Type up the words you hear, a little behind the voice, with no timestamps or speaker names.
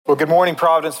Well, good morning,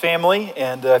 Providence family.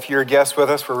 And if you're a guest with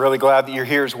us, we're really glad that you're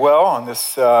here as well on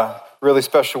this really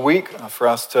special week for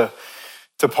us to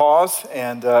pause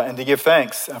and to give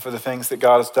thanks for the things that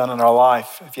God has done in our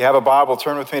life. If you have a Bible,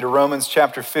 turn with me to Romans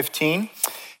chapter 15.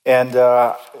 And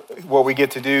what we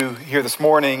get to do here this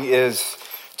morning is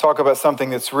talk about something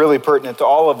that's really pertinent to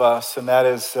all of us, and that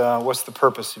is what's the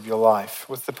purpose of your life?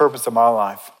 What's the purpose of my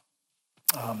life?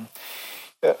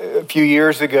 A few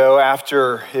years ago,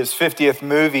 after his 50th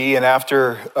movie and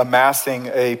after amassing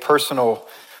a personal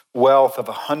wealth of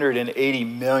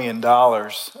 $180 million,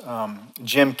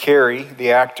 Jim Carrey,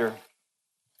 the actor,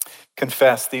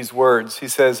 confessed these words. He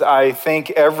says, "I think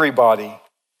everybody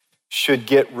should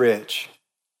get rich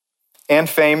and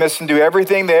famous and do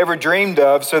everything they ever dreamed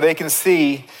of so they can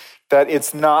see that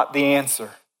it's not the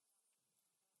answer."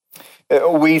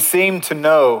 We seem to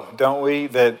know, don't we,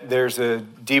 that there's a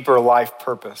deeper life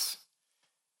purpose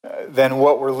than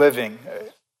what we're living.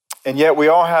 And yet we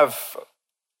all have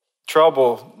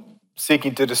trouble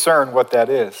seeking to discern what that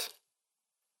is.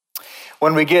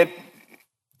 When we get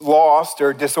lost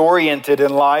or disoriented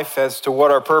in life as to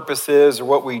what our purpose is or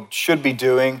what we should be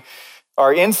doing,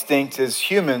 our instinct as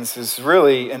humans is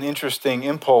really an interesting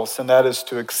impulse, and that is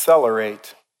to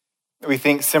accelerate. We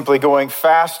think simply going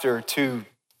faster to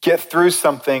get through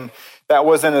something that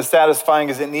wasn't as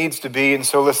satisfying as it needs to be, and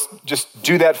so let's just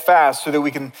do that fast so that we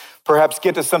can perhaps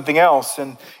get to something else.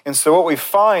 And so what we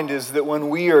find is that when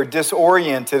we are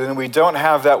disoriented and we don't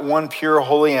have that one pure,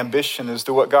 holy ambition as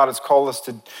to what God has called us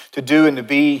to do and to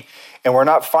be, and we're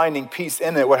not finding peace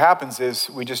in it, what happens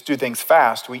is we just do things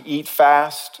fast. We eat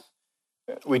fast,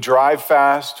 we drive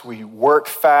fast, we work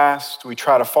fast, we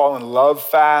try to fall in love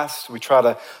fast, we try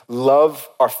to love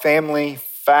our family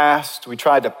fast, we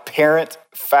try to parent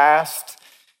fast,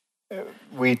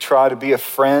 we try to be a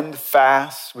friend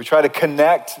fast, we try to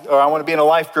connect. Oh, I want to be in a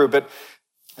life group,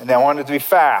 and I want it to be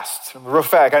fast, real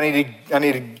fast. I need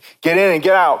to get in and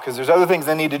get out because there's other things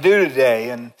I need to do today.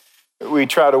 And we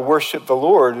try to worship the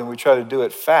Lord and we try to do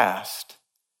it fast.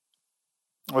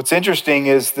 What's interesting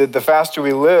is that the faster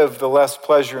we live, the less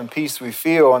pleasure and peace we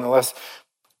feel, and the less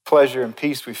pleasure and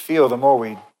peace we feel, the more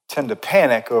we tend to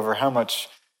panic over how much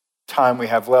time we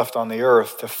have left on the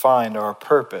earth to find our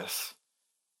purpose.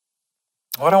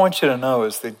 What I want you to know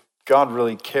is that God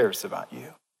really cares about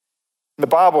you. The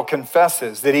Bible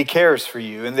confesses that he cares for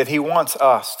you and that he wants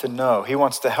us to know. He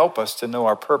wants to help us to know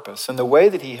our purpose. And the way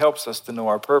that he helps us to know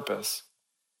our purpose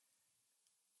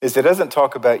is it doesn't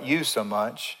talk about you so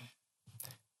much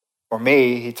or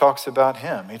me. He talks about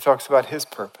him. He talks about his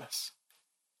purpose.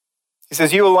 He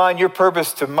says, you align your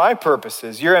purpose to my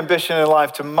purposes, your ambition in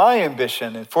life to my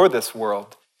ambition and for this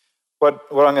world. What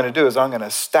I'm going to do is I'm going to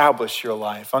establish your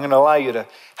life. I'm going to allow you to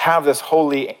have this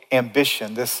holy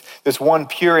ambition, this one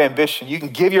pure ambition. You can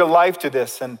give your life to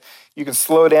this, and you can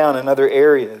slow down in other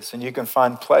areas, and you can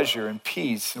find pleasure and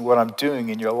peace in what I'm doing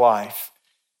in your life.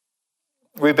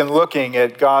 We've been looking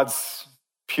at God's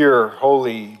pure,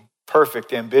 holy,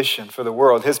 perfect ambition for the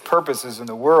world, his purposes in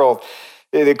the world,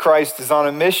 that Christ is on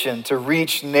a mission to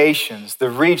reach nations, to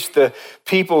reach the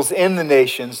peoples in the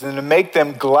nations, and to make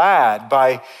them glad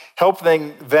by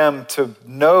helping them to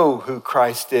know who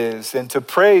Christ is, and to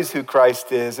praise who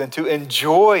Christ is, and to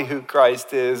enjoy who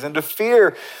Christ is, and to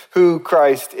fear who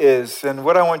Christ is. And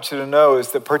what I want you to know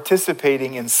is that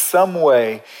participating in some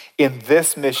way in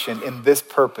this mission, in this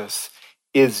purpose,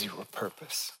 is your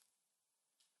purpose.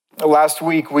 Last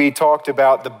week, we talked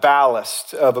about the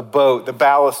ballast of a boat, the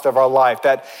ballast of our life,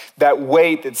 that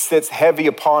weight that sits heavy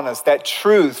upon us, that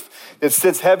truth that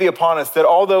sits heavy upon us, that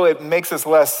although it makes us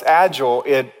less agile,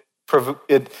 it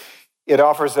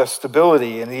offers us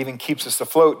stability and it even keeps us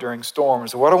afloat during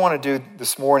storms. What I want to do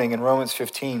this morning in Romans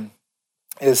 15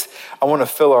 is I want to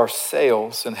fill our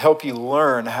sails and help you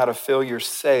learn how to fill your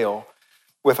sail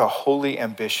with a holy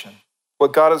ambition,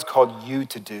 what God has called you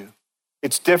to do.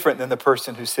 It's different than the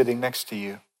person who's sitting next to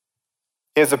you.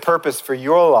 He has a purpose for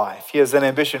your life. He has an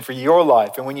ambition for your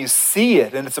life. And when you see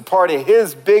it and it's a part of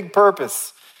his big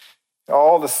purpose,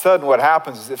 all of a sudden what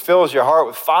happens is it fills your heart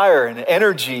with fire and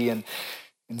energy and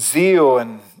zeal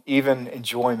and even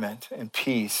enjoyment and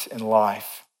peace in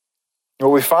life. What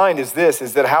we find is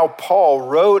that how Paul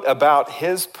wrote about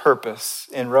his purpose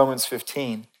in Romans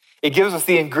 15, it gives us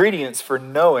the ingredients for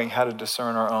knowing how to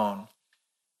discern our own.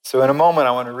 So in a moment,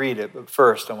 I want to read it, but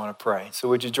first I want to pray. So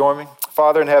would you join me?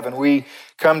 Father in heaven, we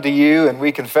come to you and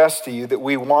we confess to you that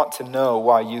we want to know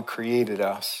why you created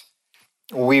us.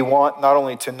 We want not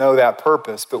only to know that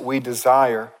purpose, but we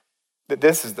desire that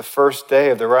this is the first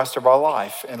day of the rest of our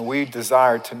life, and we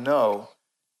desire to know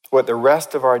what the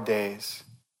rest of our days,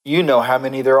 you know how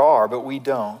many there are, but we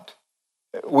don't.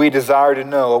 We desire to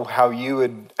know how you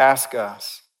would ask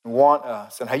us, want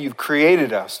us, and how you've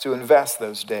created us to invest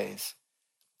those days.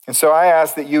 And so I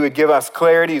ask that you would give us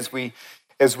clarity as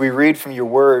we read from your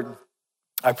word.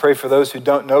 I pray for those who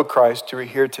don't know Christ to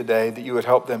hear today, that you would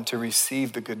help them to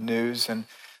receive the good news. And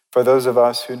for those of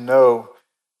us who know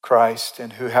Christ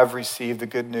and who have received the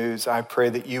good news, I pray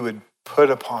that you would put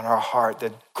upon our heart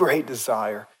the great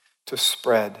desire to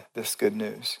spread this good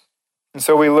news. And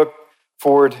so we look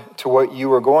forward to what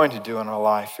you are going to do in our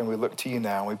life, and we look to you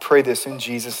now. We pray this in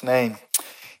Jesus' name.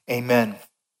 Amen.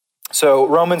 So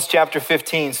Romans chapter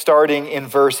 15, starting in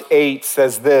verse 8,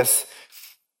 says this.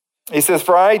 He says,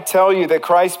 "For I tell you that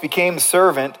Christ became a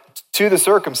servant to the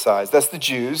circumcised," that's the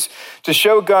Jews, "to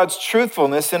show God's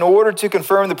truthfulness in order to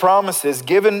confirm the promises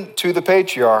given to the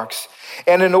patriarchs,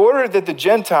 and in order that the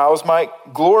Gentiles might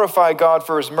glorify God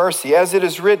for his mercy, as it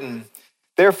is written,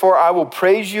 'Therefore I will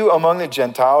praise you among the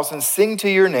Gentiles and sing to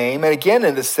your name.' And again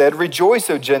it is said, 'Rejoice,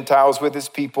 O Gentiles, with his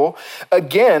people.'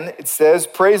 Again it says,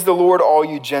 'Praise the Lord, all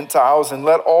you Gentiles, and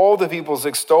let all the peoples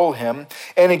extol him.'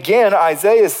 And again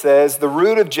Isaiah says, 'The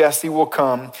root of Jesse will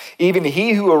come, even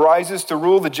he who arises to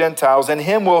rule the Gentiles, and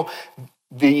him will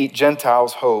the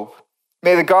Gentiles hope.'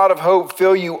 May the God of hope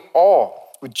fill you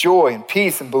all with joy and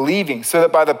peace and believing, so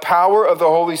that by the power of the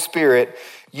Holy Spirit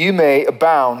you may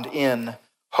abound in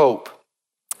hope."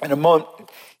 In a moment,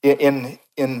 in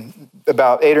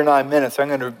about 8 or 9 minutes, I'm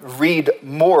going to read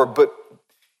more, but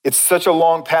it's such a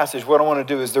long passage. What I want to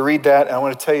do is to read that, and I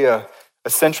want to tell you a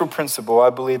central principle,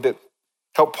 I believe, that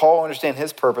help Paul understand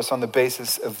his purpose on the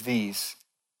basis of these.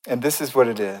 And this is what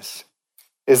it is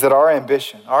that our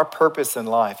ambition, our purpose in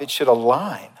life, it should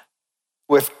align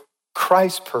with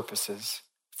Christ's purposes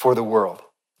for the world.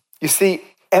 You see,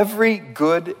 every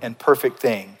good and perfect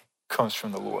thing comes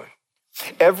from the Lord.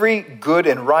 Every good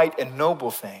and right and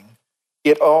noble thing,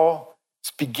 it all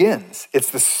begins.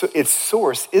 Its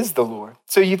source is the Lord.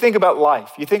 So you think about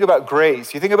life, you think about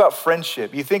grace, you think about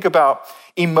friendship, you think about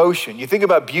emotion, you think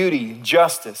about beauty,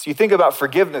 justice, you think about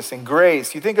forgiveness and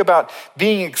grace, you think about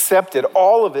being accepted.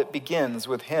 All of it begins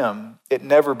with him. It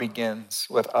never begins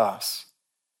with us.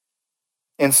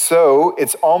 And so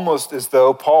it's almost as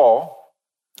though Paul,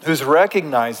 who's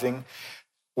recognizing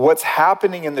what's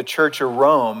happening in the church of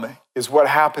Rome is what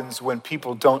happens when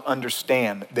people don't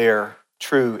understand their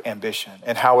true ambition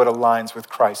and how it aligns with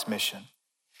Christ's mission.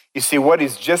 You see, what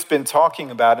he's just been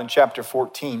talking about in chapter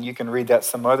 14, you can read that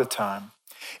some other time,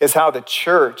 is how the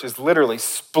church is literally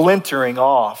splintering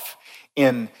off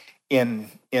in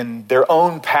their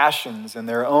own passions and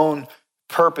their own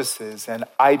purposes and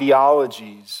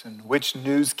ideologies, and which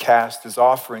newscast is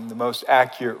offering the most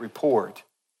accurate report,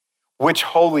 which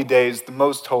holy day is the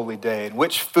most holy day, and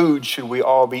which food should we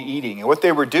all be eating. And what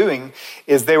they were doing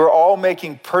is they were all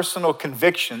making personal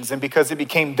convictions, and because it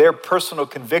became their personal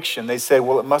conviction, they said,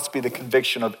 well, it must be the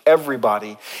conviction of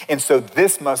everybody, and so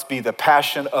this must be the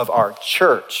passion of our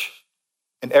church.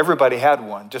 And everybody had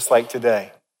one, just like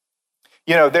today.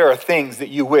 You know, there are things that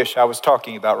you wish I was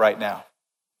talking about right now.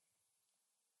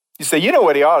 You say, you know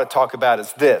what he ought to talk about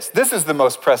is this. This is the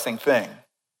most pressing thing.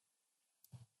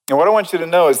 And what I want you to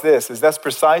know is this, is that's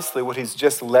precisely what he's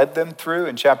just led them through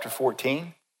in chapter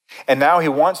 14. And now he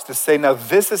wants to say, now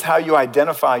this is how you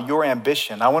identify your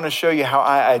ambition. I want to show you how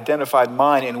I identified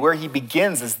mine. And where he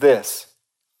begins is this.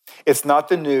 It's not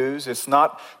the news. It's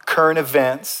not current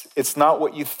events. It's not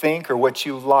what you think or what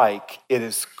you like. It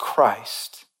is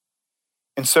Christ.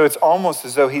 And so it's almost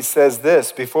as though he says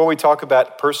this, before we talk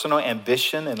about personal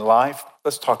ambition in life,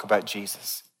 let's talk about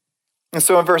Jesus. And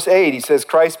so in verse 8, he says,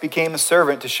 Christ became a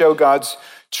servant to show God's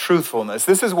truthfulness.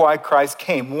 This is why Christ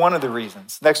came, one of the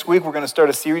reasons. Next week, we're going to start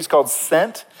a series called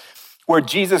Sent, where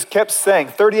Jesus kept saying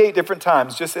 38 different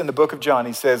times, just in the book of John,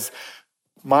 he says,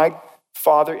 my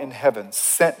Father in heaven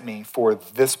sent me for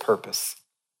this purpose.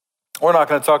 We're not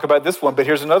going to talk about this one, but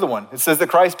here's another one. It says that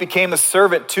Christ became a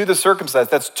servant to the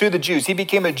circumcised. That's to the Jews. He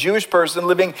became a Jewish person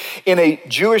living in a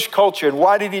Jewish culture. And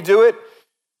why did he do it?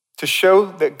 To show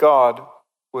that God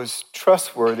was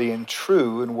trustworthy and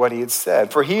true in what he had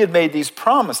said. For he had made these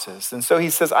promises. And so he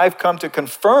says, I've come to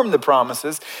confirm the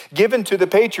promises given to the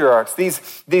patriarchs,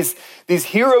 these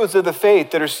heroes of the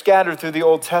faith that are scattered through the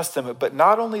Old Testament. But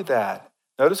not only that,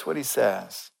 notice what he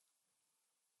says.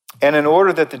 And in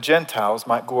order that the Gentiles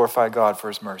might glorify God for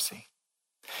his mercy.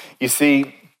 You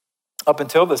see, up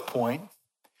until this point,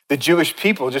 the Jewish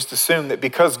people just assumed that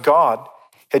because God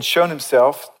had shown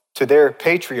himself to their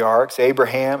patriarchs,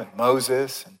 Abraham and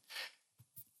Moses,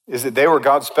 is that they were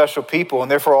God's special people, and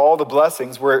therefore all the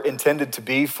blessings were intended to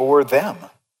be for them.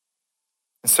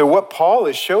 And so what Paul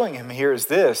is showing him here is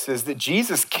this, is that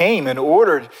Jesus came in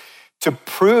order to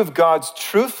prove God's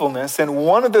truthfulness. And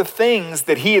one of the things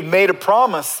that he had made a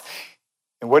promise,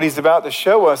 and what he's about to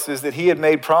show us, is that he had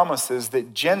made promises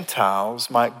that Gentiles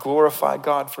might glorify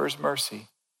God for his mercy.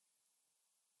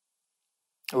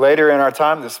 Later in our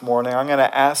time this morning, I'm going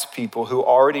to ask people who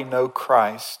already know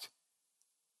Christ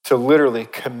to literally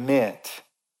commit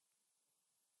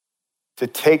to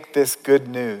take this good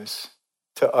news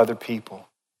to other people.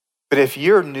 But if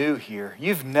you're new here,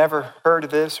 you've never heard of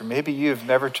this, or maybe you've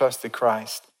never trusted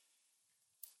Christ,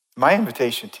 my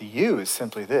invitation to you is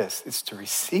simply this. It's to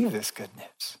receive this good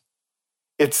news.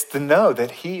 It's to know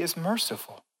that he is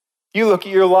merciful. You look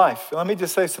at your life. Let me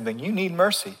just say something. You need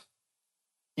mercy.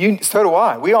 So do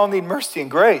I. We all need mercy and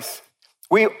grace.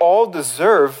 We all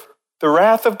deserve the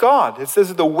wrath of God. It says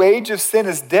that the wage of sin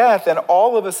is death, and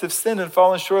all of us have sinned and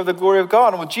fallen short of the glory of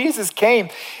God. And when Jesus came,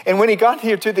 and when he got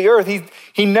here to the earth,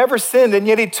 he never sinned, and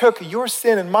yet he took your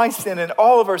sin and my sin and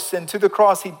all of our sin to the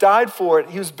cross. He died for it.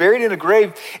 He was buried in a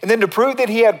grave. And then to prove that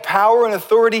he had power and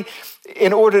authority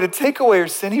in order to take away your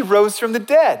sin, he rose from the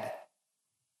dead.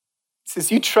 He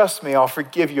says, you trust me, I'll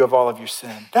forgive you of all of your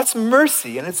sin. That's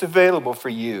mercy, and it's available for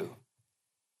you.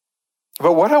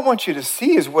 But what I want you to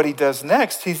see is what he does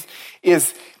next. He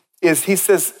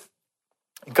says,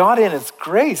 God in his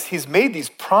grace, he's made these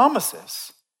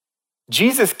promises.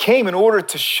 Jesus came in order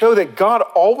to show that God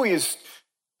always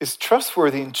is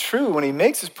trustworthy and true when he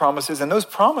makes his promises. And those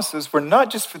promises were not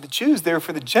just for the Jews, they were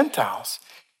for the Gentiles.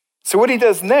 So what he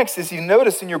does next, as you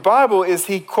notice in your Bible, is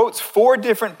he quotes 4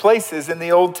 different places in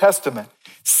the Old Testament: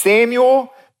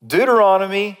 Samuel,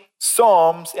 Deuteronomy,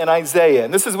 Psalms, and Isaiah.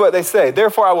 And this is what they say.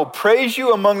 Therefore, I will praise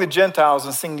you among the Gentiles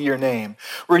and sing to your name.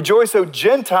 Rejoice, O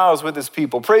Gentiles, with his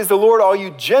people. Praise the Lord, all you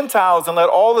Gentiles, and let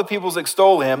all the peoples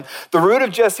extol him. The root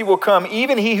of Jesse will come,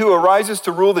 even he who arises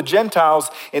to rule the Gentiles,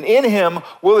 and in him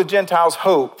will the Gentiles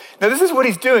hope. Now, this is what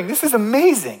he's doing. This is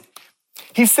amazing.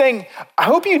 He's saying, I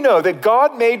hope you know that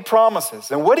God made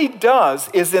promises. And what he does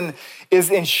is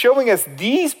in showing us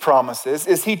these promises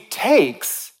is he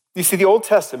takes, you see, the Old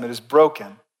Testament is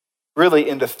broken really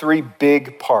into 3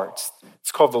 big parts.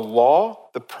 It's called the law,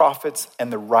 the prophets,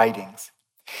 and the writings.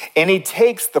 And he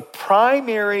takes the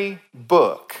primary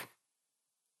book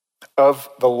of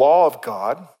the law of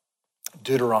God,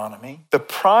 Deuteronomy, the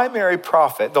primary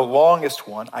prophet, the longest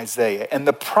one, Isaiah, and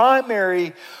the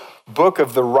primary book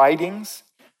of the writings,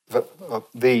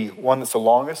 the one that's the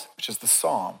longest, which is the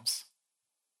Psalms.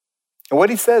 And what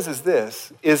he says is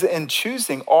this, is in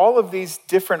choosing all of these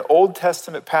different Old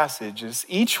Testament passages,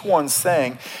 each one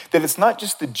saying that it's not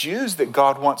just the Jews that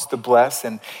God wants to bless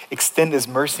and extend his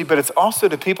mercy, but it's also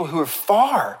to people who are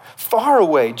far, far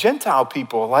away, Gentile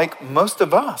people like most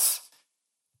of us.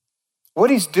 What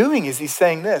he's doing is he's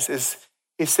saying this,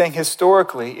 he's saying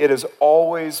historically, it has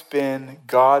always been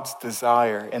God's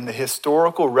desire in the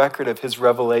historical record of his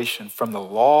revelation, from the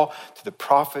law to the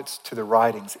prophets to the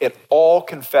writings. It all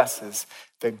confesses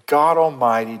that God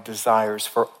Almighty desires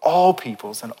for all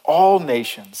peoples and all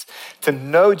nations to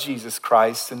know Jesus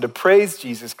Christ and to praise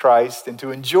Jesus Christ and to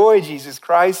enjoy Jesus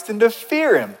Christ and to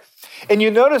fear him. And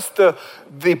you notice the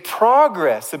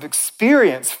progress of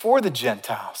experience for the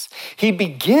Gentiles. He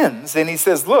begins and he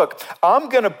says, look, I'm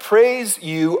going to praise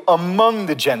you among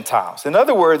the Gentiles. In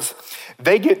other words,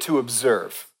 they get to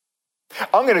observe.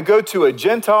 I'm going to go to a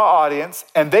Gentile audience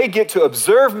and they get to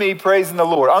observe me praising the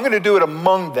Lord. I'm going to do it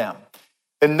among them.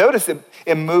 And notice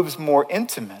it moves more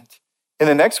intimate. In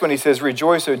the next one, he says,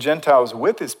 rejoice, O Gentiles,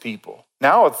 with his people.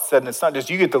 Now it's not just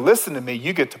you get to listen to me,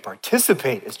 you get to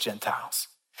participate as Gentiles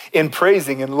in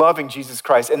praising and loving Jesus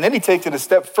Christ. And then he takes it a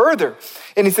step further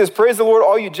and he says, praise the Lord,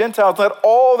 all you Gentiles, let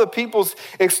all the peoples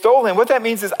extol him. What that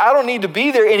means is I don't need to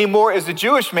be there anymore as a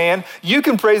Jewish man. You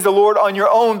can praise the Lord on your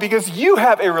own because you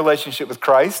have a relationship with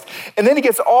Christ. And then he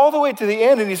gets all the way to the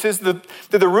end and he says that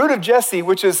the root of Jesse,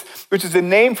 which is a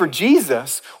name for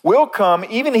Jesus, will come,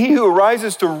 even he who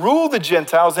arises to rule the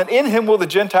Gentiles, and in him will the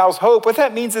Gentiles hope. What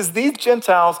that means is these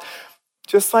Gentiles,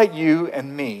 just like you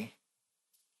and me,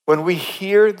 when we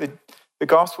hear the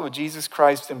gospel of Jesus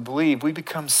Christ and believe, we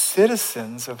become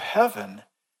citizens of heaven,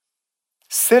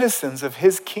 citizens of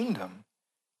his kingdom,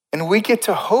 and we get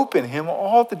to hope in him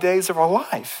all the days of our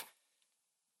life.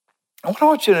 And what I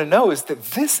want you to know is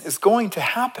that this is going to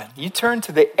happen. You turn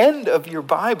to the end of your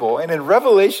Bible, and in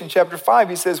Revelation chapter 5,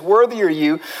 he says, worthy are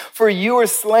you, for you are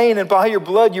slain, and by your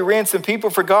blood you ransom people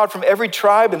for God from every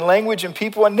tribe and language and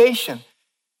people and nation.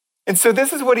 And so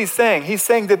this is what he's saying. He's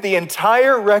saying that the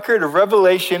entire record of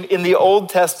Revelation in the Old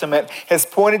Testament has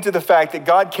pointed to the fact that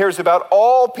God cares about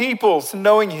all peoples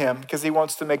knowing him because he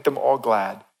wants to make them all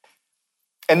glad.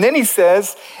 And then he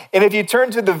says, and if you turn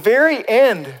to the very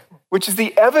end, which is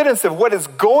the evidence of what is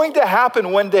going to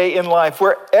happen one day in life,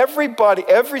 where everybody,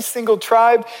 every single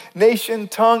tribe, nation,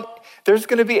 tongue, there's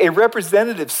going to be a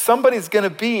representative. Somebody's going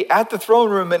to be at the throne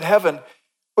room in heaven.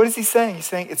 What is he saying? He's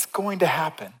saying it's going to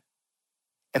happen.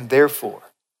 And therefore,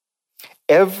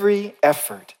 every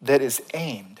effort that is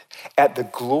aimed at the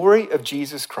glory of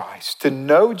Jesus Christ, to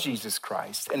know Jesus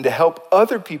Christ, and to help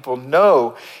other people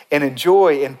know and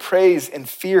enjoy and praise and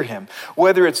fear him,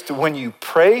 whether it's to when you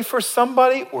pray for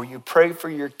somebody or you pray for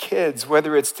your kids,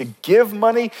 whether it's to give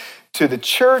money to the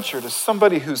church or to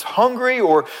somebody who's hungry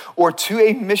or to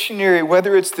a missionary,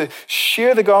 whether it's to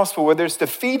share the gospel, whether it's to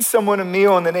feed someone a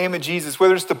meal in the name of Jesus,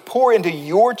 whether it's to pour into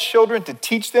your children to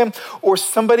teach them or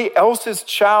somebody else's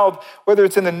child, whether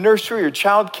it's in the nursery or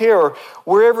child care or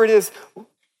wherever it is,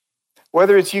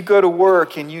 whether it's you go to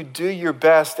work and you do your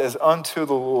best as unto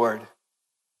the Lord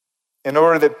in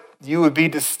order that you would be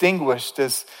distinguished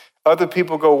as other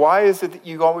people go, why is it that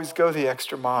you always go the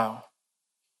extra mile?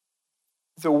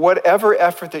 So whatever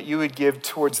effort that you would give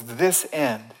towards this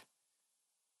end,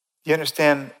 you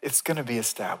understand it's going to be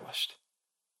established.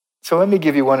 So let me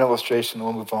give you one illustration and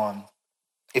we'll move on.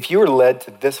 If you were led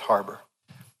to this harbor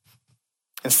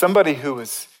and somebody who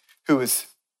was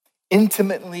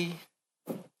intimately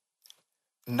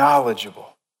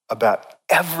knowledgeable about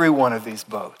every one of these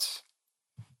boats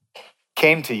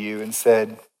came to you and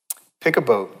said, pick a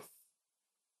boat,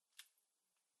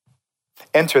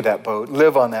 enter that boat,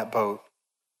 live on that boat.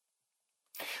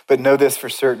 But know this for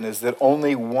certain is that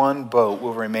only one boat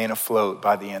will remain afloat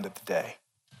by the end of the day.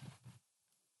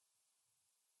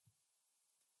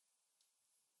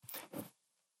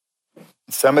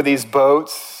 Some of these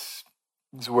boats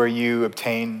is where you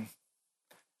obtain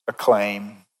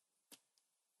acclaim,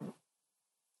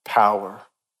 power,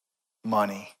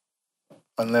 money,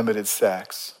 unlimited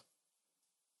sex.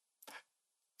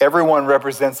 Everyone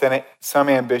represents some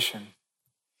ambition.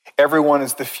 Everyone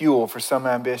is the fuel for some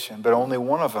ambition, but only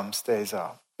one of them stays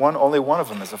up. Only one of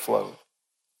them is afloat.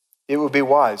 It would be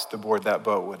wise to board that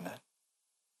boat, wouldn't it?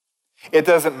 It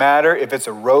doesn't matter if it's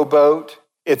a rowboat,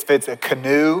 if it's a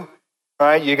canoe,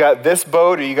 right? You got this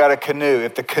boat or you got a canoe.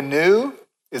 If the canoe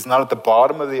is not at the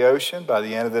bottom of the ocean by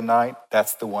the end of the night,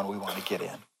 that's the one we want to get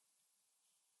in.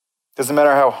 Doesn't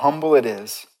matter how humble it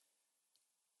is.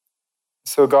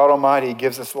 So God Almighty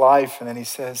gives us life, and then he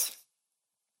says,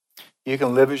 you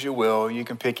can live as you will. You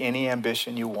can pick any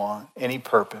ambition you want, any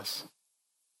purpose.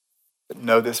 But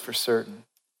know this for certain.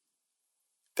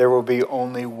 There will be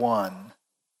only one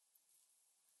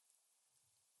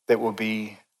that will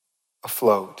be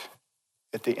afloat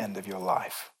at the end of your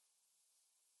life.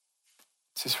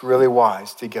 It's just really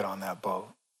wise to get on that boat.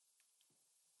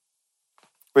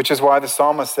 Which is why the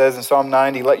psalmist says in Psalm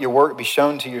 90, let your work be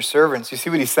shown to your servants. You see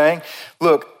what he's saying?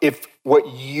 Look, if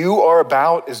what you are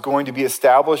about is going to be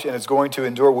established and it's going to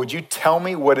endure, would you tell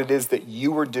me what it is that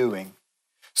you are doing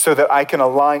so that I can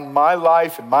align my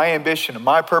life and my ambition and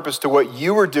my purpose to what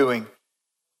you are doing?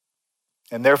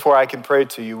 And therefore I can pray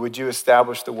to you, would you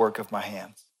establish the work of my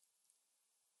hands?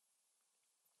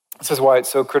 This is why it's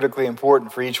so critically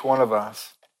important for each one of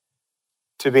us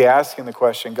to be asking the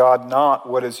question, God, not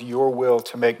what is your will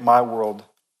to make my world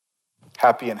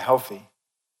happy and healthy.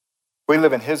 We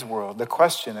live in his world. The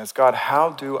question is, God, how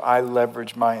do I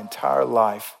leverage my entire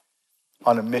life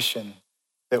on a mission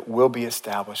that will be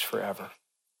established forever?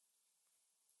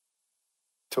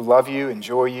 To love you,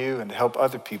 enjoy you, and to help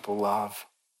other people love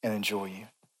and enjoy you.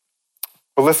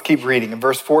 Well, let's keep reading. In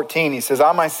verse 14, he says,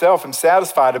 I myself am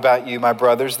satisfied about you, my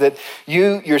brothers, that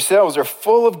you yourselves are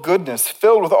full of goodness,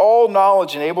 filled with all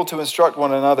knowledge and able to instruct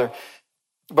one another.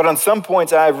 But on some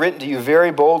points I have written to you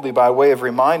very boldly by way of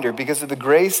reminder, because of the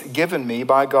grace given me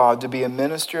by God to be a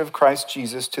minister of Christ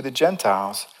Jesus to the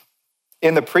Gentiles,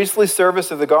 in the priestly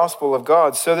service of the gospel of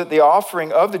God, so that the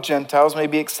offering of the Gentiles may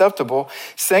be acceptable,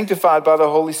 sanctified by the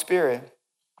Holy Spirit.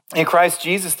 In Christ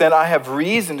Jesus, then, I have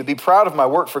reason to be proud of my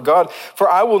work for God, for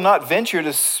I will not venture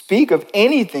to speak of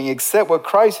anything except what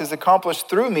Christ has accomplished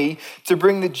through me to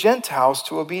bring the Gentiles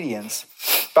to obedience,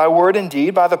 by word and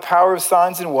deed, by the power of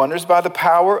signs and wonders, by the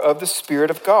power of the Spirit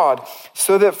of God,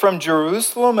 so that from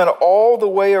Jerusalem and all the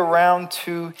way around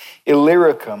to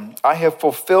Illyricum, I have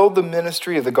fulfilled the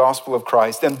ministry of the gospel of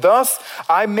Christ. And thus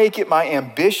I make it my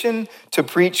ambition to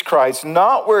preach Christ,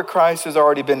 not where Christ has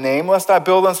already been named, lest I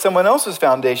build on someone else's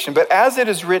foundation. But as it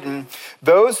is written,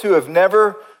 those who have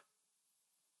never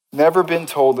been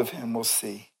told of him will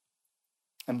see,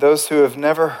 and those who have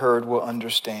never heard will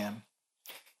understand.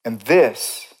 And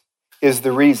this is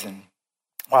the reason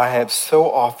why I have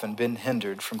so often been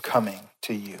hindered from coming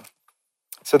to you.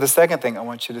 So the second thing I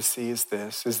want you to see is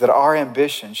this, is that our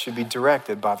ambition should be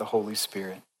directed by the Holy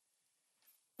Spirit.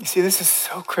 You see, this is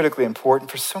so critically important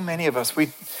for so many of us. We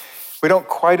don't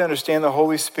quite understand the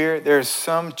Holy Spirit. There's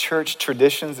some church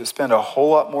traditions that spend a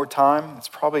whole lot more time. It's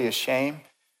probably a shame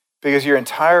because your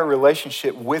entire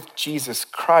relationship with Jesus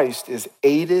Christ is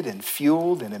aided and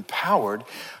fueled and empowered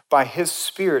by his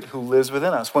Spirit who lives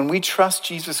within us. When we trust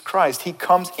Jesus Christ, he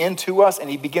comes into us and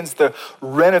he begins the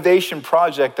renovation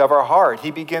project of our heart.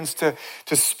 He begins to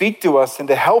speak to us and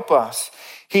to help us.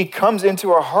 He comes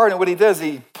into our heart, and what he does,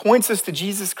 he points us to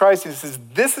Jesus Christ and says,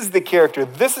 this is the character,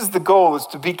 this is the goal, is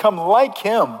to become like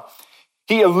him.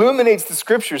 He illuminates the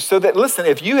scriptures so that, listen,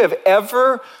 if you have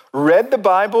ever read the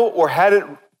Bible or had it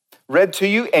read to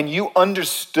you and you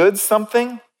understood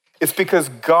something, it's because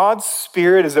God's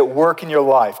Spirit is at work in your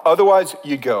life. Otherwise,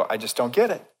 you'd go, I just don't get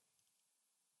it.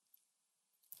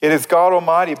 It is God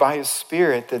Almighty by his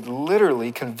Spirit that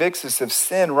literally convicts us of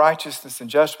sin, righteousness, and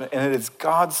judgment. And it is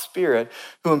God's Spirit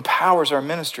who empowers our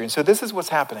ministry. And so this is what's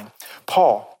happening.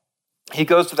 Paul, he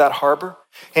goes to that harbor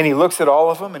and he looks at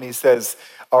all of them and he says,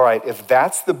 all right, if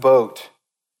that's the boat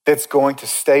that's going to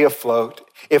stay afloat,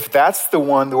 if that's the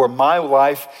one where my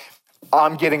life,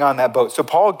 I'm getting on that boat. So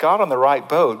Paul got on the right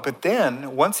boat, but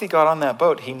then once he got on that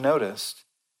boat, he noticed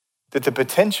that the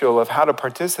potential of how to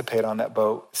participate on that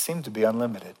boat seemed to be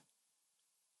unlimited.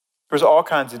 There's all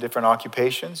kinds of different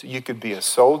occupations. You could be a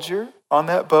soldier on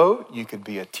that boat. You could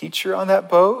be a teacher on that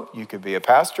boat. You could be a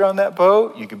pastor on that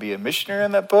boat. You could be a missionary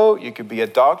on that boat. You could be a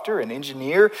doctor, an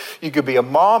engineer. You could be a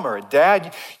mom or a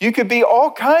dad. You could be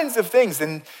all kinds of things,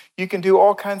 and you can do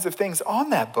all kinds of things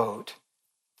on that boat.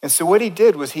 And so what he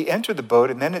did was he entered the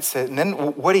boat, and then it said, and then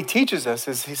what he teaches us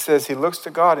is he says, he looks to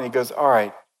God and he goes, all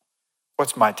right,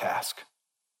 what's my task?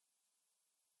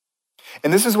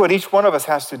 And this is what each one of us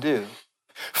has to do.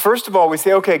 First of all, we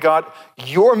say, okay, God,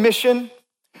 your mission,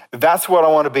 that's what I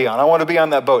want to be on. I want to be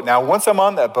on that boat. Now, once I'm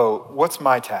on that boat, what's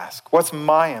my task? What's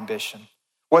my ambition?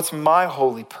 What's my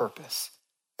holy purpose?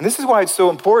 And this is why it's so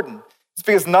important. It's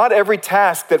because not every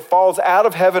task that falls out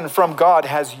of heaven from God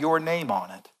has your name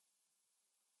on it.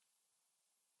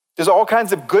 There's all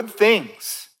kinds of good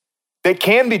things that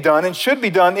can be done and should be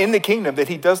done in the kingdom that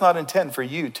he does not intend for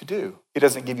you to do. He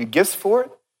doesn't give you gifts for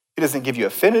it. He doesn't give you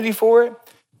affinity for it.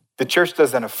 The church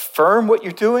doesn't affirm what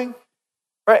you're doing,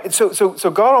 right? So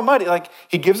God Almighty,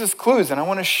 he gives us clues, and I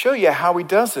want to show you how he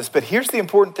does this. But here's the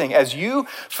important thing. As you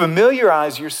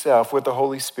familiarize yourself with the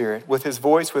Holy Spirit, with his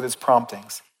voice, with his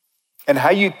promptings, and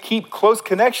how you keep close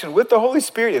connection with the Holy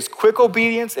Spirit is quick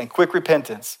obedience and quick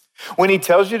repentance. When he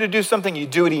tells you to do something, you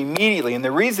do it immediately. And the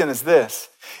reason is this,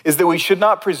 is that we should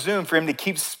not presume for him to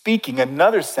keep speaking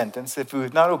another sentence if we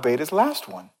have not obeyed his last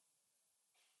one.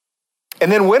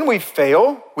 And then when we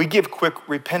fail, we give quick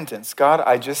repentance. God,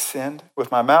 I just sinned with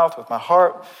my mouth, with my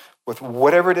heart, with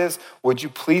whatever it is. Would you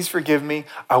please forgive me?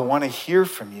 I want to hear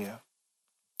from you.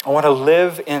 I want to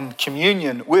live in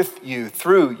communion with you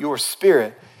through your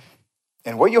Spirit.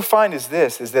 And what you'll find is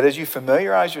this, is that as you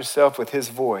familiarize yourself with his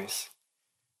voice,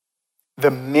 the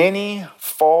many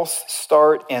false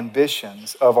start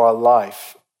ambitions of our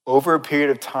life over a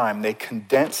period of time, they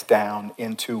condense down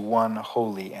into one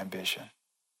holy ambition.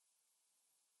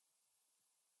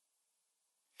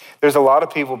 There's a lot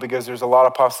of people, because there's a lot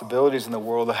of possibilities in the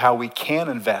world of how we can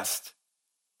invest,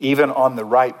 even on the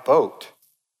right boat.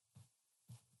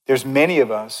 There's many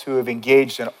of us who have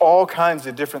engaged in all kinds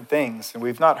of different things, and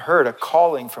we've not heard a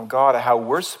calling from God of how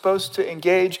we're supposed to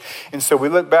engage. And so we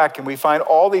look back and we find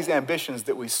all these ambitions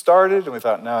that we started, and we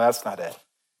thought, no, that's not it.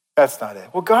 That's not it.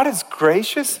 Well, God is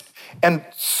gracious, and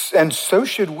so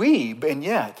should we. And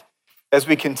yet, as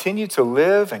we continue to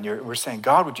live, and we're saying,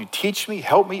 God, would you teach me,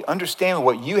 help me understand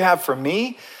what you have for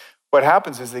me? What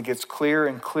happens is it gets clearer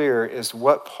and clearer is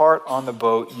what part on the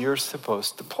boat you're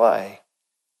supposed to play.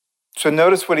 So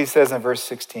notice what he says in verse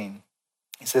 16.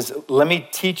 He says, let me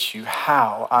teach you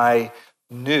how I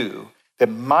knew that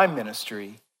my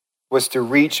ministry was to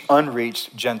reach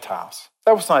unreached Gentiles.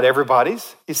 That was not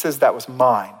everybody's. He says that was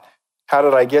mine. How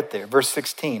did I get there? Verse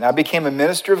 16, I became a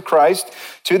minister of Christ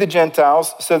to the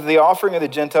Gentiles so that the offering of the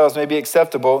Gentiles may be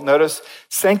acceptable. Notice,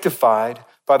 sanctified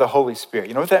by the Holy Spirit.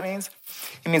 You know what that means?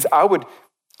 It means I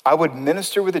would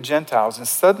minister with the Gentiles, and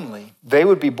suddenly they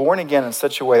would be born again in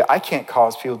such a way that I can't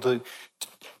cause people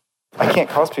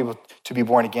to be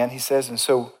born again, he says. And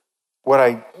so what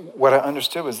I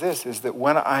understood was this, is that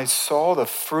when I saw the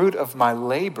fruit of my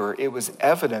labor, it was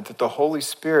evident that the Holy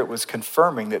Spirit was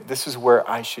confirming that this is where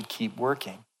I should keep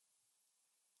working.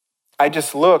 I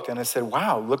just looked and I said,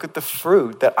 wow, look at the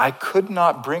fruit that I could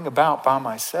not bring about by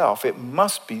myself. It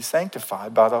must be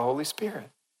sanctified by the Holy Spirit.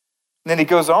 And then he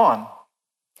goes on.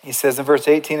 He says in verse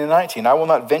 18 and 19, I will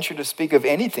not venture to speak of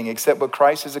anything except what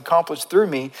Christ has accomplished through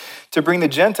me to bring the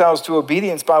Gentiles to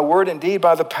obedience by word and deed,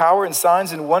 by the power and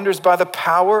signs and wonders, by the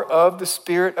power of the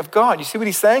Spirit of God. You see what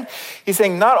he's saying? He's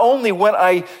saying not only when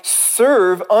I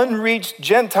serve unreached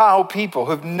Gentile people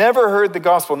who've never heard the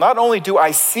gospel, not only do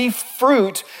I see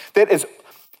fruit that is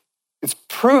it's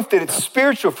proof that it's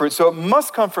spiritual fruit, so it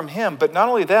must come from him, but not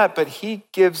only that, but he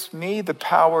gives me the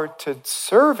power to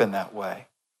serve in that way.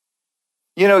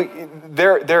 You know,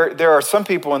 there are some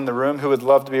people in the room who would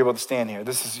love to be able to stand here.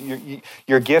 This is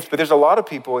your gift, but there's a lot of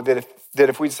people that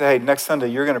if we say, hey, next Sunday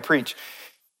you're going to preach,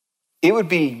 it would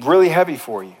be really heavy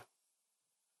for you.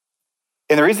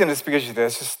 And the reason is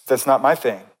because that's not my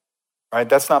thing, right?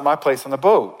 That's not my place on the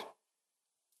boat.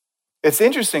 It's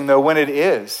interesting, though, when it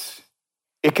is,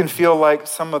 it can feel like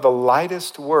some of the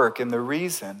lightest work, and the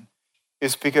reason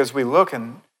is because we look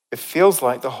and it feels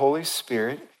like the Holy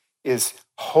Spirit is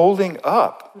holding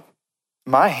up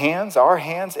my hands, our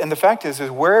hands. And the fact is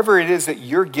wherever it is that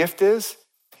your gift is,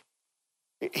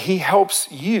 he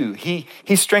helps you.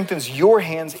 He strengthens your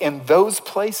hands in those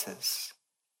places.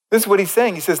 This is what he's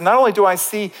saying. He says, not only do I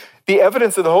see the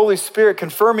evidence of the Holy Spirit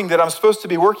confirming that I'm supposed to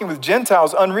be working with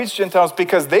Gentiles, unreached Gentiles,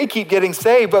 because they keep getting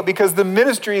saved, but because the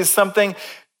ministry is something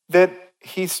that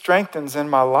he strengthens in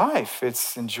my life.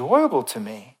 It's enjoyable to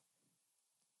me.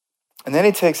 And then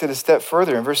he takes it a step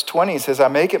further. In verse 20, he says, I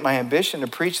make it my ambition to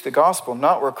preach the gospel,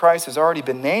 not where Christ has already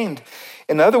been named.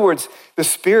 In other words, the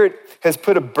Spirit has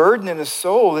put a burden in his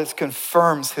soul that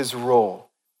confirms his role.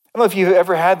 I don't know if you've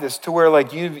ever had this to where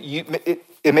like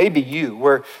it may be you,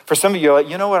 where for some of you, you're like,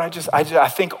 you know what, I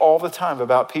think all the time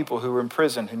about people who are in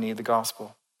prison who need the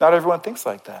gospel. Not everyone thinks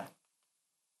like that.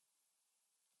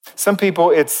 Some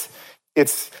people,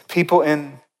 it's people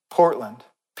in Portland,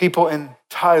 people in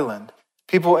Thailand,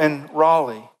 people in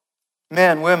Raleigh,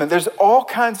 men, women. There's all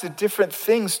kinds of different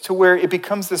things to where it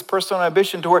becomes this personal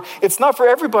ambition to where it's not for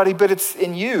everybody, but it's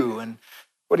in you. And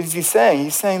what is he saying?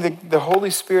 He's saying that the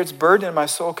Holy Spirit's burden in my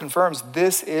soul confirms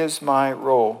this is my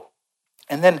role.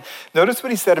 And then notice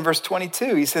what he said in verse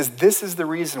 22. He says, this is the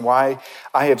reason why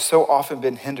I have so often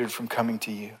been hindered from coming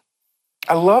to you.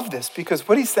 I love this because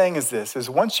what he's saying is this, is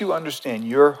once you understand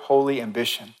your holy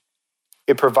ambition,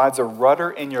 it provides a rudder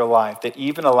in your life that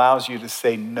even allows you to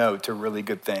say no to really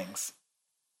good things.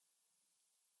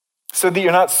 So that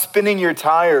you're not spinning your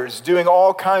tires, doing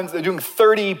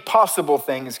 30 possible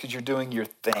things because you're doing your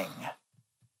thing.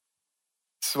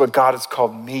 This is what God has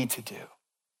called me to do.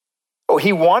 Oh,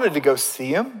 he wanted to go see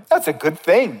him. That's a good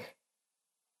thing.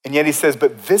 And yet he says,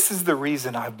 but this is the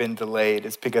reason I've been delayed.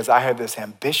 It's because I had this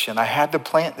ambition. I had to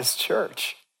plant this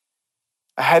church.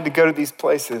 I had to go to these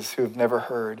places who have never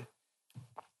heard.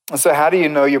 And so how do you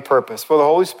know your purpose? Well, the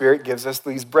Holy Spirit gives us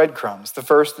these breadcrumbs. The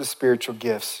first is spiritual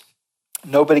gifts.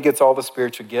 Nobody gets all the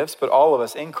spiritual gifts, but all of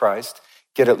us in Christ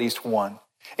get at least one.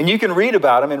 And you can read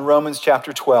about them in Romans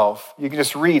chapter 12. You can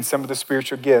just read some of the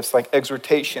spiritual gifts like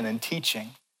exhortation and teaching,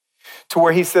 to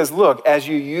where he says, look, as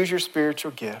you use your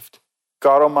spiritual gift,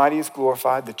 God Almighty is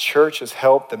glorified, the church is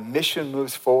helped, the mission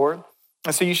moves forward.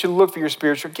 And so you should look for your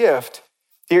spiritual gift.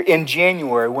 Here in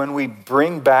January, when we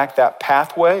bring back that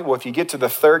pathway, well, if you get to the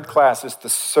third class, it's the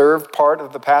serve part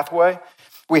of the pathway,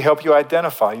 we help you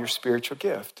identify your spiritual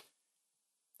gift.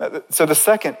 So the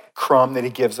second crumb that he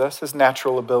gives us is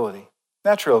natural ability.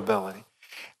 Natural ability.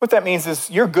 What that means is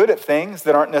you're good at things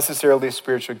that aren't necessarily a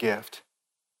spiritual gift.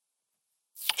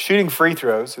 Shooting free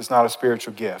throws is not a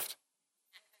spiritual gift.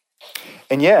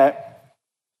 And yet,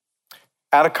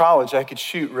 out of college, I could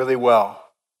shoot really well.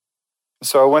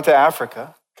 So I went to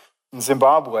Africa, in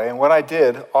Zimbabwe, and what I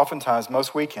did oftentimes,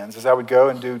 most weekends, is I would go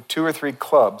and do 2 or 3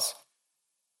 clubs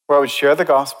where I would share the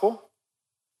gospel,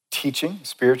 teaching,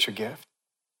 spiritual gift.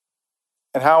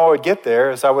 And how I would get there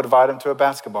is I would invite them to a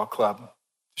basketball club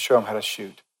to show them how to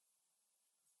shoot.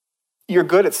 You're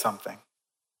good at something.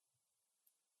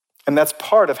 And that's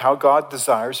part of how God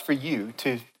desires for you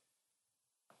to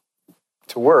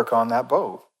work on that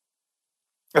boat.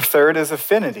 The third is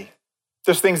affinity.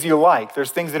 There's things you like.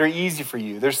 There's things that are easy for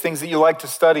you. There's things that you like to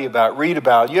study about, read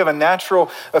about. You have a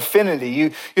natural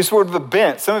affinity. You're sort of a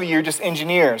bent. Some of you are just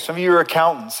engineers. Some of you are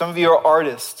accountants. Some of you are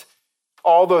artists.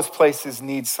 All those places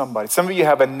need somebody. Some of you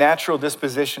have a natural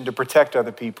disposition to protect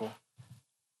other people.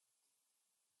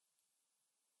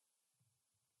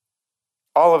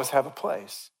 All of us have a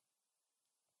place.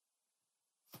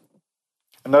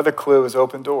 Another clue is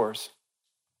open doors.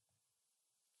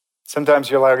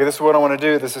 Sometimes you're like, okay, this is what I want to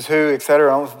do. This is who, et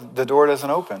cetera. The door doesn't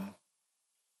open. You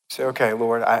say, okay,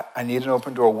 Lord, I need an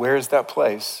open door. Where is that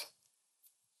place?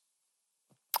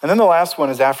 And then the last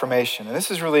one is affirmation. And this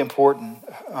is really important.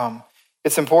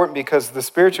 It's important because the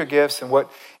spiritual gifts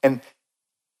and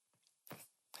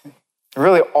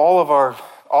really all of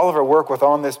our work with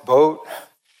On This Boat,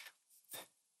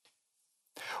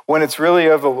 when it's really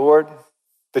of the Lord,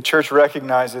 the church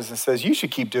recognizes and says, you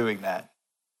should keep doing that.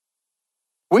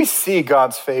 We see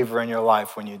God's favor in your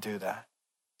life when you do that.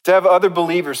 To have other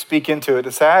believers speak into it,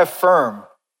 to say, I affirm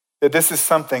that this is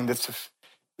something that's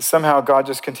somehow God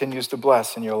just continues to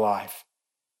bless in your life.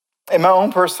 In my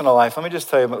own personal life, let me just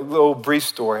tell you a little brief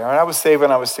story. I was saved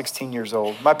when I was 16 years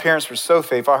old. My parents were so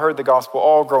faithful. I heard the gospel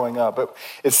all growing up, but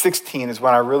at 16 is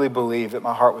when I really believed that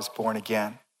my heart was born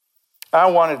again. I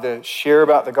wanted to share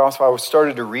about the gospel. I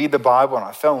started to read the Bible, and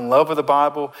I fell in love with the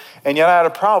Bible, and yet I had a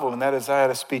problem, and that is I had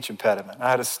a speech impediment. I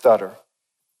had a stutter.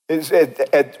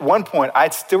 At one point, I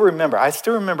still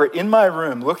remember in my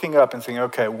room looking up and thinking,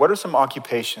 okay, what are some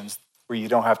occupations where you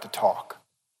don't have to talk?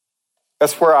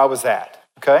 That's where I was at,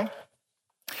 okay?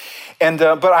 And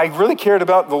but I really cared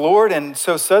about the Lord, and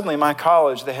so suddenly my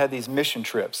college, they had these mission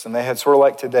trips, and they had sort of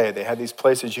like today, they had these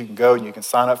places you can go and you can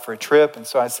sign up for a trip. And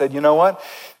so I said, you know what?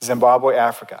 Zimbabwe,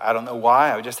 Africa. I don't know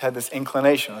why. I just had this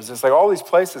inclination. It was just like all these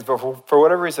places, but for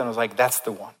whatever reason, I was like, that's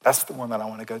the one. That's the one that I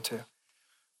want to go to.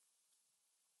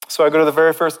 So I go to the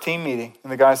very first team meeting,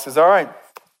 and the guy says, all right,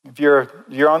 if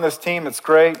you're on this team, it's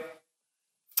great.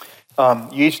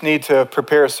 You each need to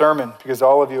prepare a sermon because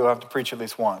all of you will have to preach at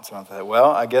least once. And I thought,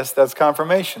 well, I guess that's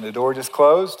confirmation. The door just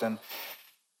closed, and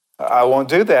I won't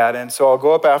do that. And so I'll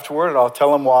go up afterward, and I'll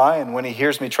tell him why. And when he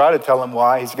hears me try to tell him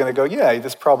why, he's going to go, yeah,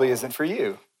 this probably isn't for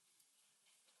you.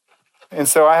 And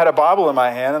so I had a Bible in my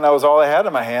hand, and that was all I had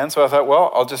in my hand. So I thought,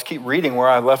 well, I'll just keep reading where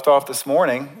I left off this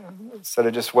morning instead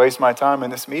of just waste my time in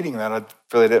this meeting that it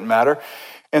really didn't matter.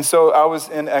 And so I was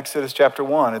in Exodus chapter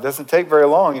 1. It doesn't take very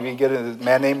long if you get a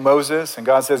man named Moses, and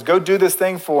God says, go do this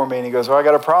thing for me. And he goes, well, I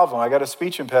got a problem. I got a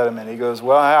speech impediment. He goes,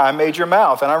 well, I made your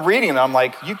mouth. And I'm reading, and I'm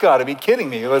like, you got to be kidding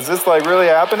me. Was this like really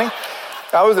happening?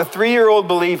 I was a 3-year-old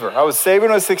believer. I was saved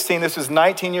when I was 16. This was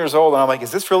 19 years old. And I'm like,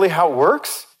 is this really how it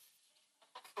works?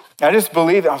 I just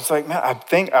believed. I was like, man, I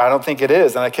don't think it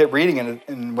is. And I kept reading it.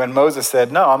 And when Moses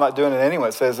said, no, I'm not doing it anyway,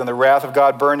 it says, and the wrath of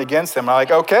God burned against him. I'm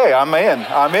like, okay, I'm in.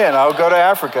 I'll go to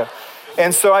Africa.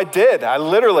 And so I did. I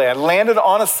landed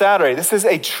on a Saturday. This is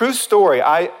a true story.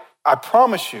 I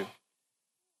promise you.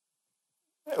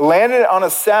 Landed on a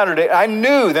Saturday. I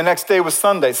knew the next day was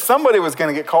Sunday. Somebody was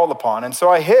going to get called upon. And so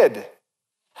I hid.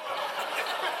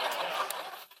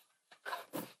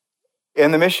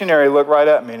 And the missionary looked right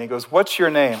at me and he goes, what's your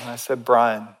name? And I said,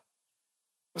 Brian. I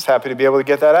was happy to be able to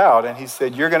get that out. And he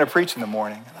said, you're going to preach in the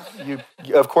morning.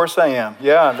 Of course I am.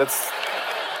 Yeah,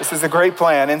 this is a great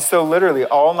plan. And so literally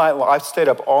all night long, I stayed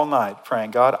up all night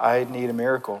praying, God, I need a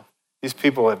miracle. These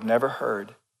people have never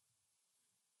heard.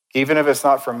 Even if it's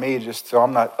not for me, just so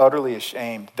I'm not utterly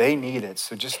ashamed, they need it.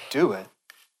 So just do it.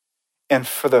 And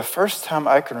for the first time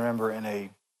I can remember,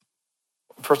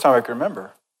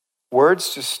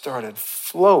 words just started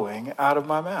flowing out of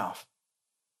my mouth.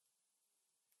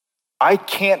 I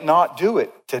can't not do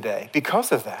it today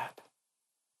because of that.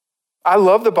 I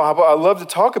love the Bible. I love to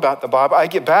talk about the Bible. I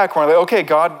get back when I'm like, okay,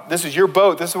 God, this is your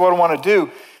boat. This is what I want to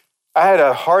do. I had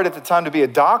a heart at the time to be a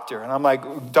doctor. And I'm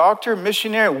like, doctor,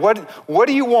 missionary, what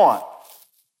do you want?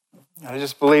 And I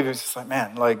just believe it was just like,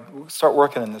 man, like start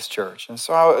working in this church. And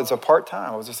so it's a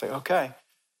part-time. I was just like, okay.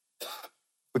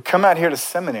 We come out here to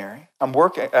seminary. I'm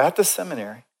working at the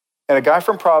seminary. And a guy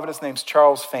from Providence named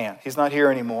Charles Fan. He's not here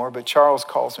anymore, but Charles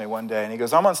calls me one day and he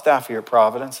goes, I'm on staff here at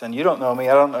Providence and you don't know me,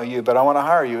 I don't know you, but I want to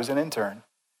hire you as an intern.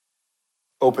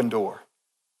 Open door.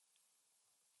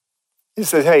 He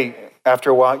says, hey, after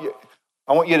a while,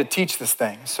 I want you to teach this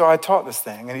thing. So I taught this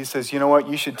thing. And he says, you know what?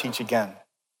 You should teach again.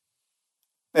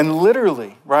 And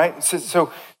literally, right? So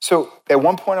at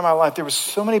one point in my life, there were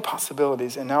so many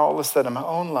possibilities. And now all of a sudden in my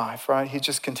own life, right? He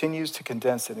just continues to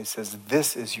condense it. He says,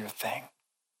 this is your thing.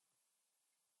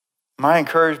 My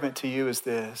encouragement to you is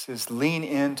this, is lean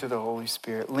into the Holy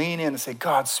Spirit. Lean in and say,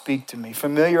 God, speak to me.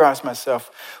 Familiarize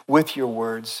myself with your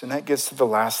words. And that gets to the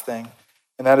last thing.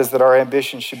 And that is that our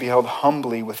ambition should be held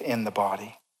humbly within the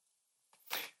body.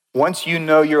 Once you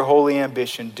know your holy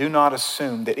ambition, do not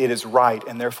assume that it is right,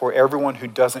 and therefore everyone who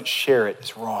doesn't share it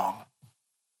is wrong.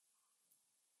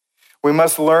 We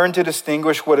must learn to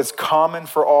distinguish what is common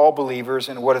for all believers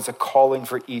and what is a calling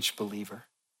for each believer.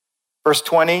 Verse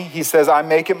 20, he says, I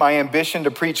make it my ambition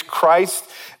to preach Christ,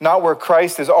 not where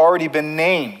Christ has already been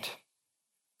named.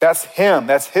 That's him,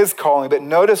 that's his calling. But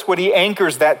notice what he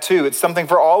anchors that to. It's something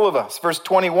for all of us. Verse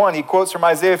 21, he quotes from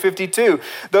Isaiah 52.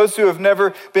 Those who have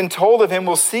never been told of him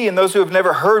will see, and those who have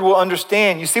never heard will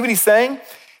understand. You see what he's saying?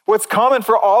 What's common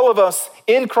for all of us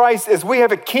in Christ is we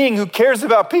have a king who cares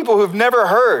about people who've never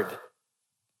heard.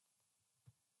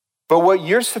 But what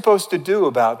you're supposed to do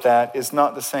about that is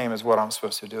not the same as what I'm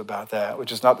supposed to do about that,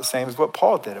 which is not the same as what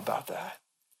Paul did about that.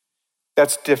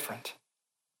 That's different.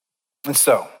 And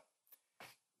so,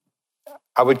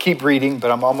 I would keep reading,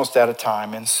 but I'm almost out of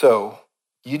time. And so,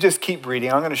 you just keep reading.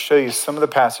 I'm going to show you some of the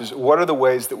passages. What are the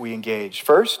ways that we engage?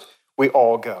 First, we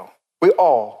all go. We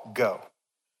all go.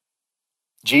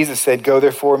 Jesus said, go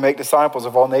therefore and make disciples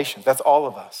of all nations. That's all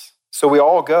of us. So we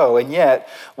all go. And yet,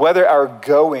 whether our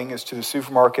going is to the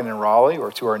supermarket in Raleigh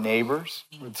or to our neighbors,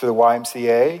 or to the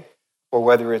YMCA, or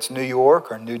whether it's New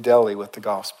York or New Delhi with the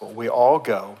gospel, we all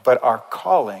go. But our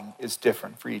calling is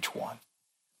different for each one.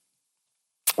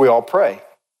 We all pray.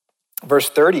 Verse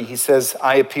 30, he says,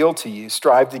 I appeal to you,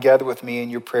 strive together with me in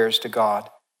your prayers to God.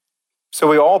 So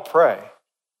we all pray.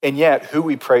 And yet, who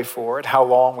we pray for and how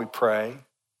long we pray,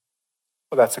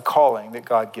 well, that's a calling that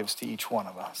God gives to each one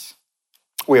of us.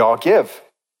 We all give.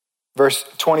 Verse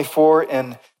 24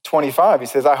 and 25, he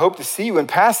says, I hope to see you in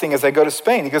passing as I go to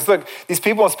Spain. He goes, look, these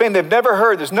people in Spain, they've never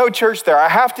heard. There's no church there. I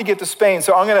have to get to Spain.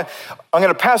 So I'm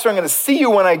gonna pastor. I'm gonna see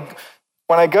you when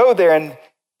I go there,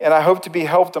 and I hope to be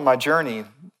helped on my journey.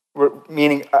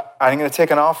 Meaning, I'm gonna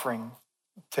take an offering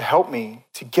to help me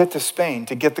to get to Spain,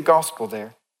 to get the gospel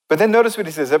there. But then notice what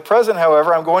he says. At present,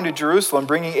 however, I'm going to Jerusalem,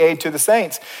 bringing aid to the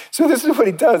saints. So this is what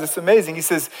he does. It's amazing. He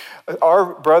says,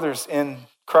 our brothers in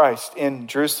Christ in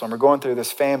Jerusalem are going through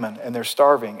this famine and they're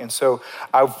starving. And so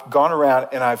I've gone around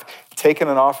and I've taken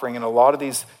an offering in a lot of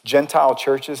these Gentile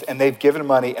churches, and they've given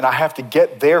money, and I have to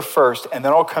get there first, and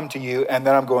then I'll come to you, and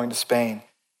then I'm going to Spain.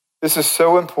 This is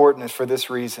so important for this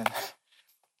reason.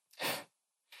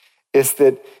 Is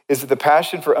that the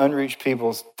passion for unreached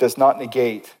peoples does not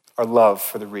negate our love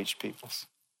for the reached peoples.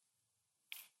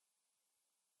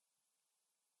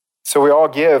 So we all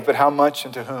give, but how much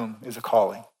and to whom is a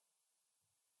calling?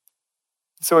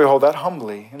 So we hold that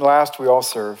humbly. And last, we all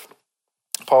serve.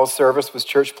 Paul's service was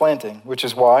church planting, which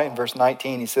is why in verse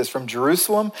 19 he says, from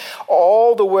Jerusalem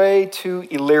all the way to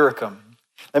Illyricum.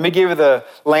 Let me give you the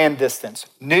land distance.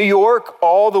 New York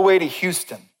all the way to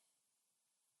Houston.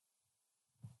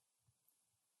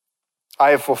 I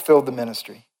have fulfilled the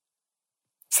ministry.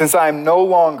 Since I no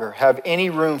longer have any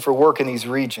room for work in these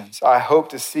regions, I hope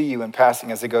to see you in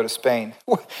passing as I go to Spain.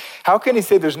 How can he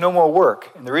say there's no more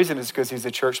work? And the reason is because he's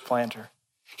a church planter.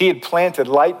 He had planted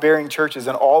light-bearing churches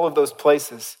in all of those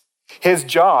places. His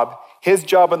job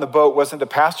on the boat wasn't to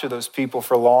pastor those people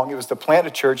for long. It was to plant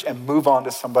a church and move on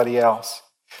to somebody else.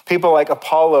 People like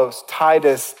Apollos,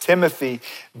 Titus, Timothy,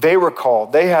 they were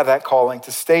called. They had that calling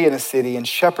to stay in a city and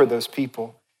shepherd those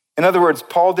people. In other words,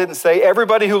 Paul didn't say,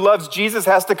 everybody who loves Jesus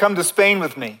has to come to Spain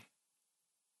with me.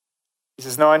 He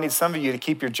says, no, I need some of you to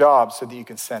keep your job so that you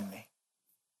can send me.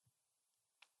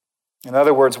 In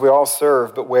other words, we all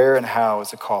serve, but where and how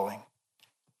is a calling.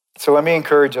 So let me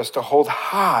encourage us to hold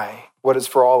high what is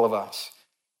for all of us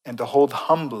and to hold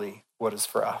humbly what is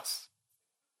for us.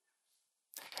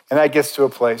 And that gets to a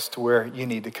place to where you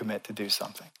need to commit to do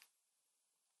something.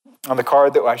 On the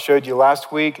card that I showed you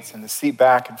last week, it's in the seat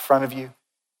back in front of you.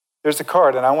 There's a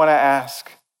card, and I want to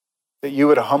ask that you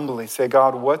would humbly say,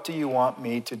 God, what do you want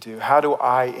me to do? How do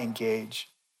I engage?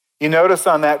 You notice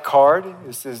on that card,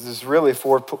 there's really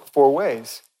four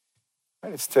ways.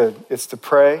 Right? It's to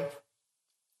pray,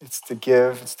 it's to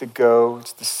give, it's to go,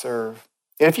 it's to serve.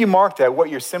 And if you mark that,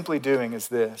 what you're simply doing is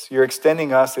this. You're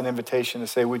extending us an invitation to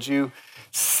say, would you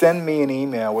send me an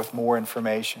email with more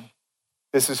information?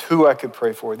 This is who I could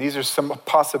pray for. These are some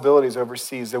possibilities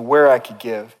overseas of where I could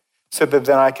give, so that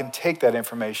then I can take that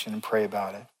information and pray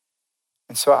about it.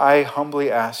 And so I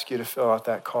humbly ask you to fill out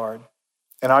that card.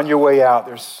 And on your way out,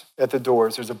 at the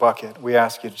doors, there's a bucket. We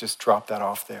ask you to just drop that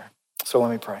off there. So let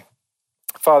me pray.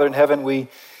 Father in heaven, we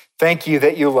thank you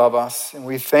that you love us. And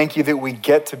we thank you that we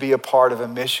get to be a part of a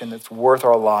mission that's worth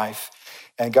our life.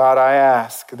 And God, I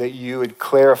ask that you would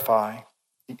clarify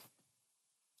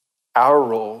our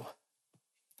role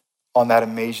on that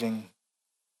amazing,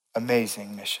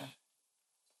 amazing mission.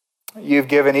 You've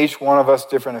given each one of us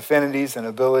different affinities and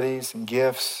abilities and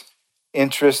gifts,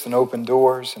 interests and open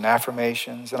doors and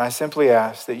affirmations. And I simply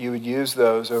ask that you would use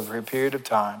those over a period of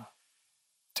time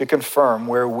to confirm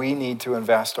where we need to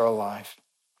invest our life.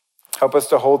 Help us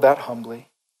to hold that humbly,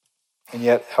 and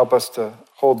yet help us to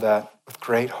hold that with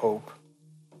great hope.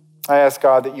 I ask,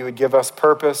 God, that you would give us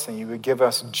purpose and you would give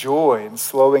us joy in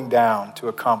slowing down to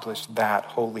accomplish that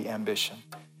holy ambition.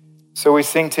 So we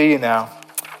sing to you now.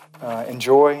 In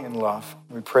joy and love.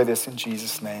 We pray this in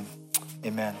Jesus' name.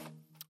 Amen.